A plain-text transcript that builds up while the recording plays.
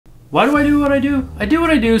Why do I do what I do? I do what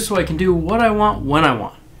I do so I can do what I want when I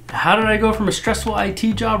want. How did I go from a stressful IT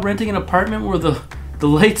job renting an apartment where the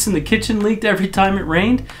lights in the kitchen leaked every time it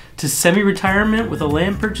rained to semi-retirement with a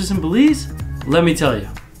land purchase in Belize? Let me tell you.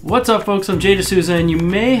 What's up folks, I'm Jay D'Souza and you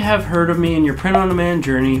may have heard of me in your print-on-demand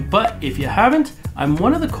journey, but if you haven't, I'm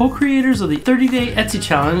one of the co-creators of the 30-day Etsy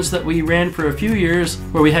challenge that we ran for a few years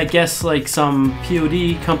where we had guests like some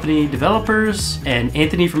POD company developers and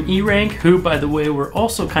Anthony from E-Rank, who by the way were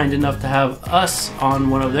also kind enough to have us on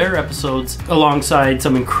one of their episodes alongside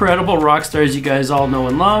some incredible rock stars you guys all know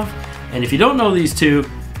and love. And if you don't know these two,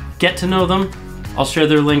 get to know them. I'll share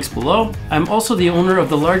their links below. I'm also the owner of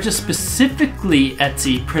the largest specifically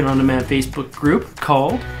Etsy print-on-demand Facebook group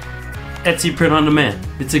called Etsy Print on Demand.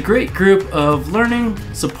 It's a great group of learning,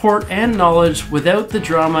 support, and knowledge without the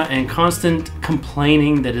drama and constant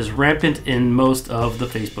complaining that is rampant in most of the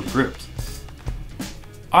Facebook groups.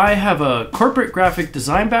 I have a corporate graphic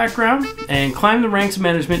design background and climbed the ranks of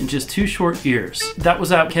management in just 2 short years. That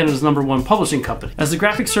was at Canada's #1 publishing company. As the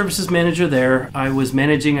graphic services manager there, I was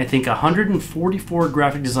managing I think 144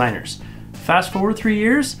 graphic designers. Fast forward 3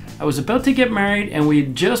 years, I was about to get married and we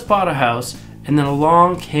had just bought a house, and then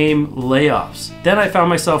along came layoffs. Then I found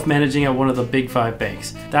myself managing at one of the big 5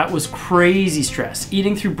 banks. That was crazy stress,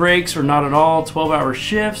 eating through breaks or not at all, 12-hour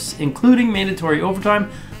shifts, including mandatory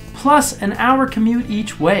overtime, plus an hour commute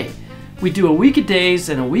each way. We do a week of days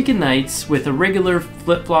and a week of nights with a regular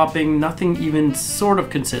flip-flopping, nothing even sort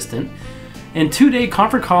of consistent, and 2-day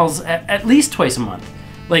conference calls at least twice a month.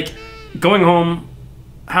 Like going home,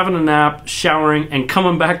 having a nap, showering, and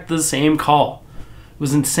coming back to the same call. It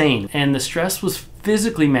was insane, and the stress was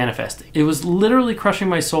physically manifesting. It was literally crushing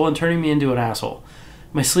my soul and turning me into an asshole.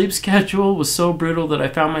 My sleep schedule was so brutal that I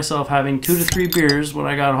found myself having 2 to 3 beers when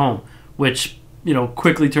I got home, which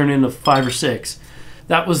quickly turned into 5 or 6.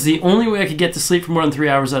 That was the only way I could get to sleep for more than 3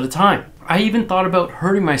 hours at a time. I even thought about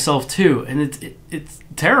hurting myself too, and it's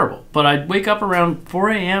terrible. But I'd wake up around 4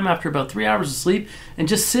 a.m. after about 3 hours of sleep and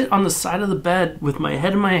just sit on the side of the bed with my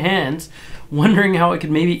head in my hands, wondering how I could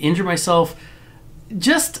maybe injure myself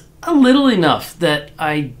just a little enough that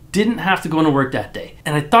I didn't have to go into work that day.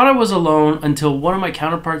 And I thought I was alone until one of my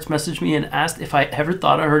counterparts messaged me and asked if I ever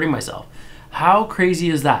thought of hurting myself. How crazy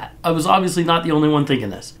is that? I was obviously not the only one thinking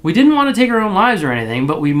this. We didn't want to take our own lives or anything,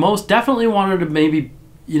 but we most definitely wanted to maybe,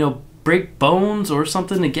 break bones or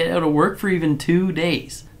something to get out of work for even 2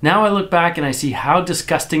 days. Now I look back and I see how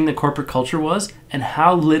disgusting the corporate culture was and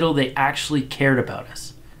how little they actually cared about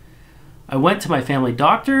us. I went to my family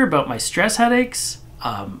doctor about my stress headaches.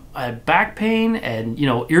 I had back pain and,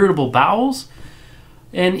 irritable bowels.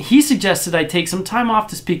 And he suggested I take some time off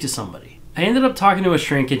to speak to somebody. I ended up talking to a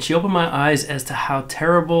shrink and she opened my eyes as to how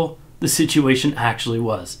terrible the situation actually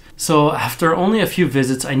was. So after only a few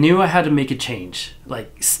visits, I knew I had to make a change,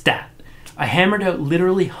 like stat. I hammered out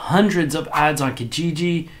literally hundreds of ads on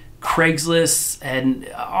Kijiji, Craigslist, and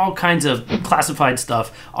all kinds of classified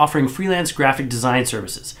stuff offering freelance graphic design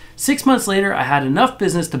services. 6 months later, I had enough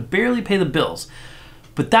business to barely pay the bills.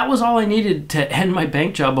 But that was all I needed to end my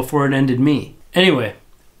bank job before it ended me. Anyway,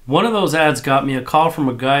 one of those ads got me a call from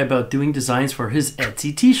a guy about doing designs for his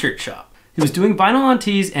Etsy t-shirt shop. He was doing vinyl on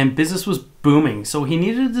tees and business was booming, so he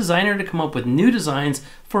needed a designer to come up with new designs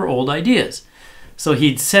for old ideas. So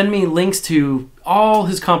he'd send me links to all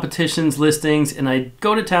his competition's listings and I'd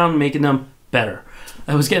go to town making them better.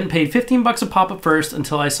 I was getting paid 15 bucks a pop at first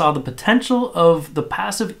until I saw the potential of the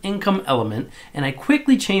passive income element, and I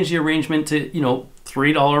quickly changed the arrangement to,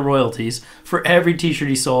 $3 royalties for every t-shirt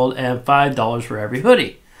he sold and $5 for every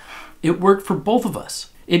hoodie. It worked for both of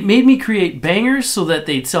us. It made me create bangers so that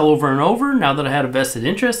they'd sell over and over now that I had a vested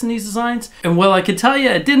interest in these designs. And well, I can tell you,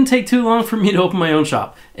 it didn't take too long for me to open my own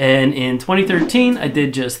shop. And in 2013, I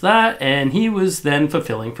did just that, and he was then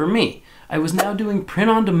fulfilling for me. I was now doing print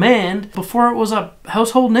on demand before it was a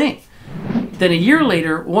household name. Then a year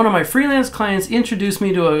later, one of my freelance clients introduced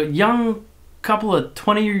me to a young couple of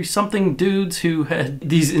 20-something dudes who had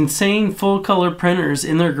these insane full-color printers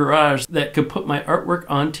in their garage that could put my artwork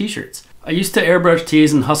on t-shirts. I used to airbrush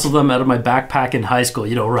tees and hustle them out of my backpack in high school,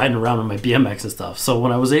 riding around on my BMX and stuff. So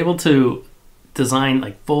when I was able to design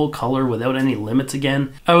like full color without any limits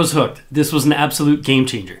again, I was hooked. This was an absolute game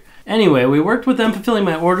changer. Anyway, we worked with them fulfilling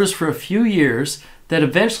my orders for a few years that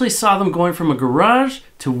eventually saw them going from a garage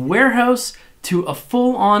to warehouse to a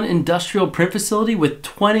full-on industrial print facility with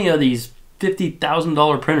 20 of these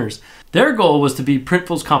 $50,000 printers. Their goal was to be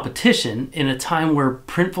Printful's competition in a time where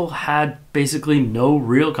Printful had basically no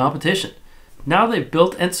real competition. Now they've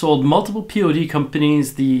built and sold multiple POD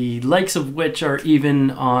companies, the likes of which are even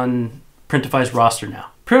on Printify's roster now.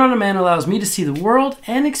 Print on demand allows me to see the world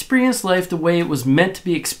and experience life the way it was meant to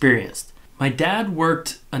be experienced. My dad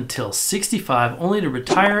worked until 65 only to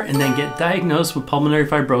retire and then get diagnosed with pulmonary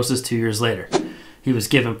fibrosis 2 years later. He was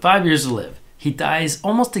given 5 years to live. He dies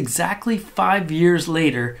almost exactly 5 years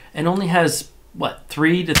later and only has, what,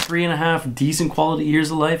 3 to 3.5 decent quality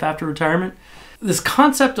years of life after retirement? This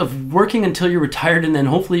concept of working until you're retired and then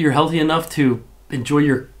hopefully you're healthy enough to enjoy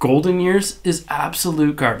your golden years is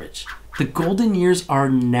absolute garbage. The golden years are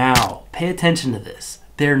now. Pay attention to this.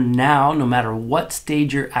 They're now, no matter what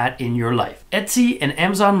stage you're at in your life. Etsy and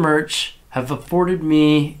Amazon merch have afforded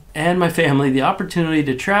me and my family the opportunity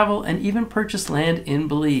to travel and even purchase land in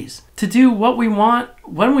Belize. To do what we want,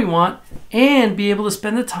 when we want, and be able to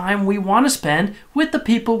spend the time we want to spend with the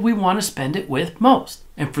people we want to spend it with most.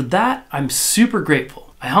 And for that, I'm super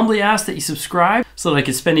grateful. I humbly ask that you subscribe so that I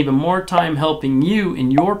can spend even more time helping you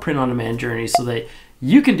in your print-on-demand journey so that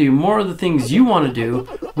you can do more of the things you want to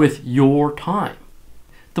do with your time.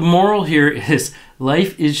 The moral here is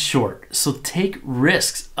life is short, so take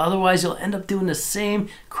risks. Otherwise, you'll end up doing the same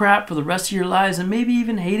crap for the rest of your lives and maybe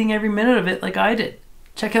even hating every minute of it like I did.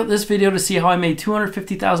 Check out this video to see how I made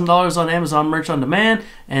 $250,000 on Amazon merch on demand,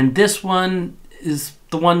 and this one is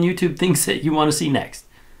the one YouTube thinks that you want to see next.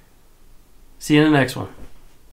 See you in the next one.